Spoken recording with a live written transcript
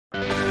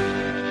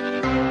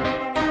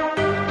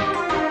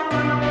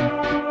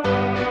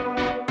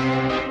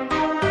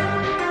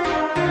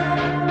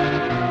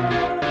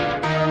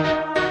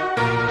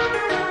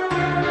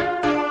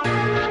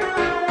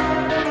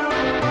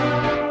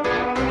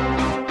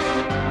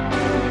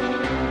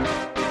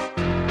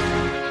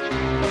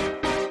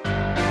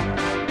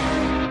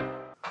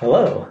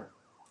Hello.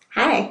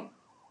 Hi.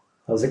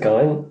 How's it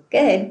going?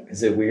 Good.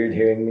 Is it weird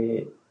hearing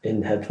me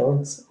in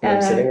headphones when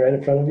I'm sitting right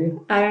in front of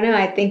you? I don't know.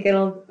 I think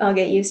I'll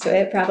get used to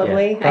it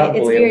probably. Yeah, probably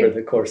It's over weird.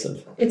 the course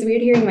of... It's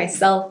weird hearing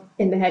myself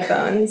in the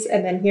headphones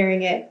and then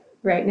hearing it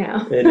right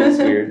now. It is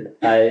weird.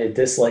 I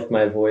dislike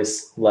my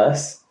voice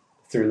less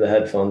through the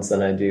headphones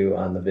than I do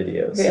on the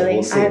videos. So Really?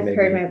 we'll see. I've Maybe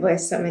heard my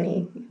voice so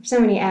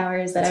many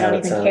hours that That's I don't how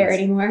it even care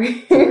sounds. anymore.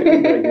 it's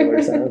a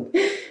regular sound.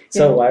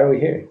 So Yeah. why are we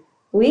here?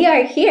 We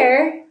are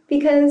here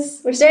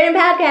because we're starting a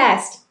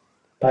podcast.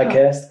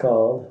 Podcast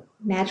called...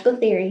 Magical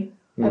Theory,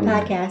 a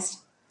podcast.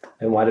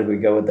 And why did we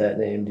go with that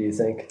name, do you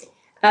think?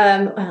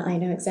 Well, I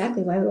know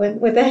exactly why we went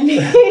with that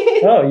name.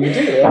 Oh, you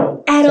do?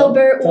 Oh, Adalbert tell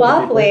the people.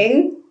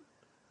 Waffling,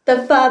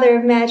 the father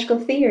of magical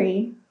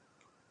theory,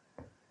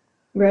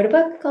 wrote a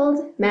book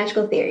called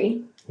Magical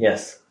Theory.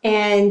 Yes.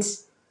 And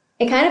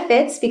it kind of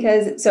fits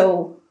because,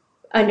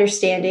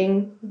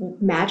 understanding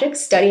magic,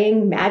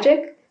 studying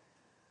magic,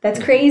 that's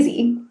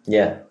crazy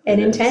Yeah. and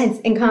it is. intense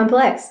and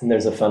complex. And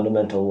there's a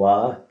fundamental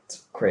law.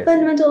 It's crazy.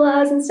 Fundamental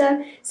laws and stuff.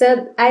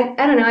 So I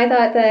don't know, I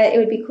thought that it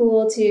would be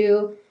cool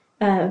to,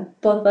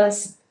 both of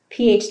us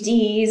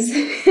PhDs,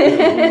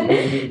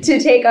 to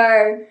take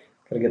our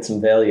Gotta get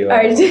some value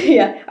out of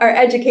it. our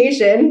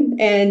education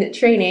and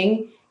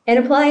training and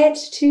apply it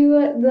to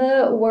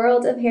the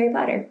world of Harry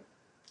Potter.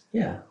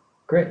 Yeah,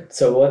 great.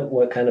 So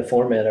what kind of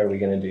format are we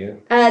going to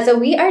do? So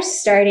we are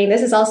starting,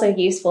 this is also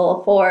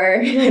useful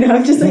for, I know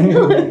I'm just like,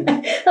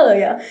 hello,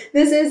 y'all.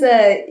 This is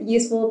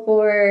useful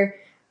for,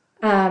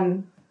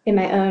 in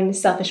my own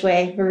selfish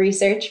way, for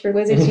research for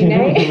Wizards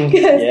Unite.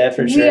 Yeah,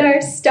 for sure. We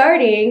are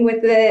starting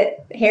with the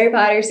Harry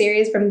Potter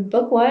series from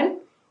book 1,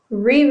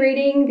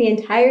 rereading the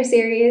entire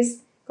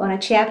series, going a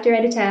chapter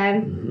at a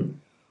time. Mm-hmm.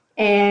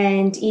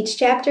 And each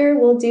chapter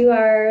we'll do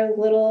our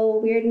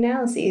little weird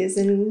analyses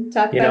and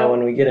talk about.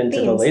 When we get into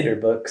the themes. later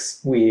books,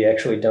 we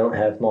actually don't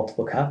have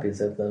multiple copies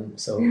of them.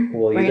 So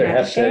we'll We're either gonna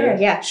have to share,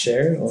 yeah.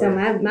 share or So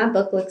my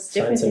book looks find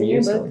different some than your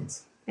used book.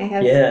 ones. I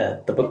have. Yeah,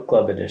 the book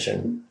club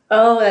edition.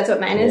 Oh, that's what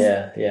mine is.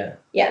 Yeah.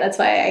 Yeah, that's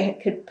why I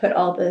could put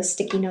all the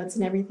sticky notes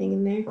and everything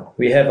in there.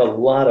 We have a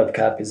lot of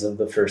copies of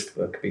the first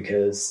book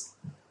because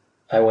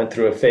I went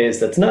through a phase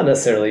that's not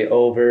necessarily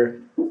over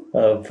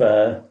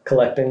of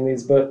collecting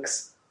these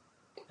books.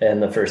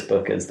 And the first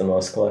book is the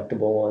most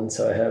collectible one,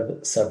 so I have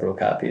several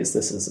copies.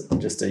 This is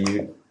just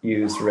a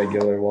used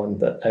regular one,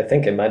 but I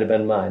think it might have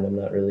been mine. I'm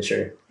not really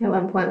sure. At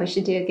one point, we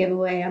should do a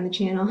giveaway on the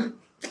channel.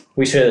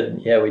 We should.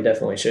 Yeah, we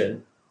definitely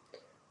should.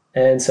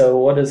 And so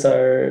what is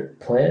our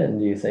plan,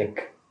 do you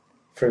think,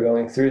 for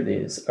going through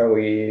these? Are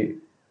we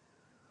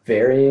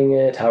varying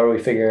it? How are we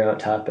figuring out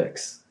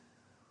topics?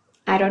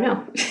 I don't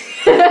know.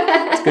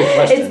 That's a good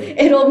question.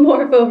 It'll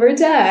morph over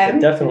time.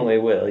 It definitely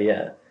will,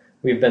 yeah.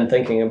 We've been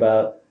thinking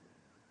about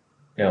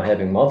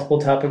having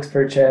multiple topics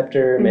per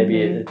chapter.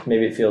 Maybe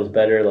it feels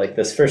better. Like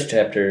this first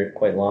chapter,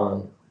 quite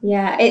long.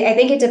 Yeah, I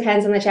think it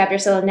depends on the chapter.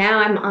 So now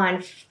I'm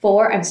on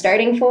 4. I'm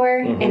starting 4,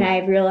 and I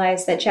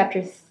realized that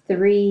chapter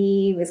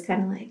 3 was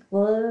kind of like,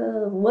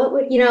 whoa, what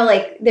would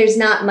there's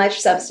not much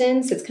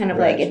substance. It's kind of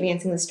like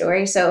advancing the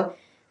story. So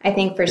I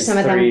think for some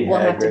of them will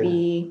have to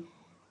be.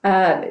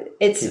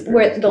 It's Keeper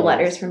where of the Keys.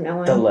 letters from no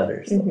one. The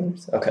letters.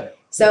 Okay.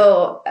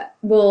 So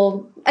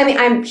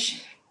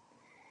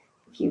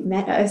if you've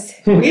met us,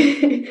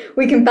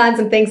 we can find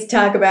some things to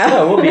talk about.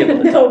 Oh, we'll be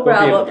able to talk. No We'll be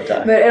problem. able to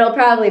talk. But it'll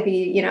probably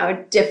be,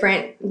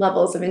 different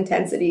levels of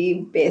intensity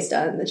based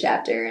on the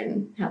chapter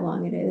and how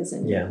long it is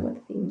and what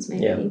the themes may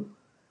be.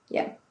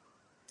 Yeah.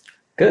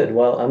 Good.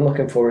 Well, I'm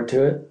looking forward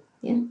to it.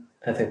 Yeah.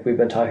 I think we've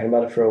been talking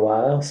about it for a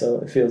while, so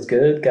it feels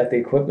good. Got the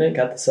equipment,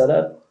 got the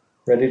setup,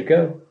 ready to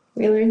go.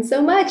 We learned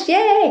so much.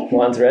 Yay!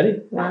 Juan's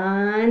ready?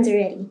 Juan's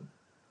ready.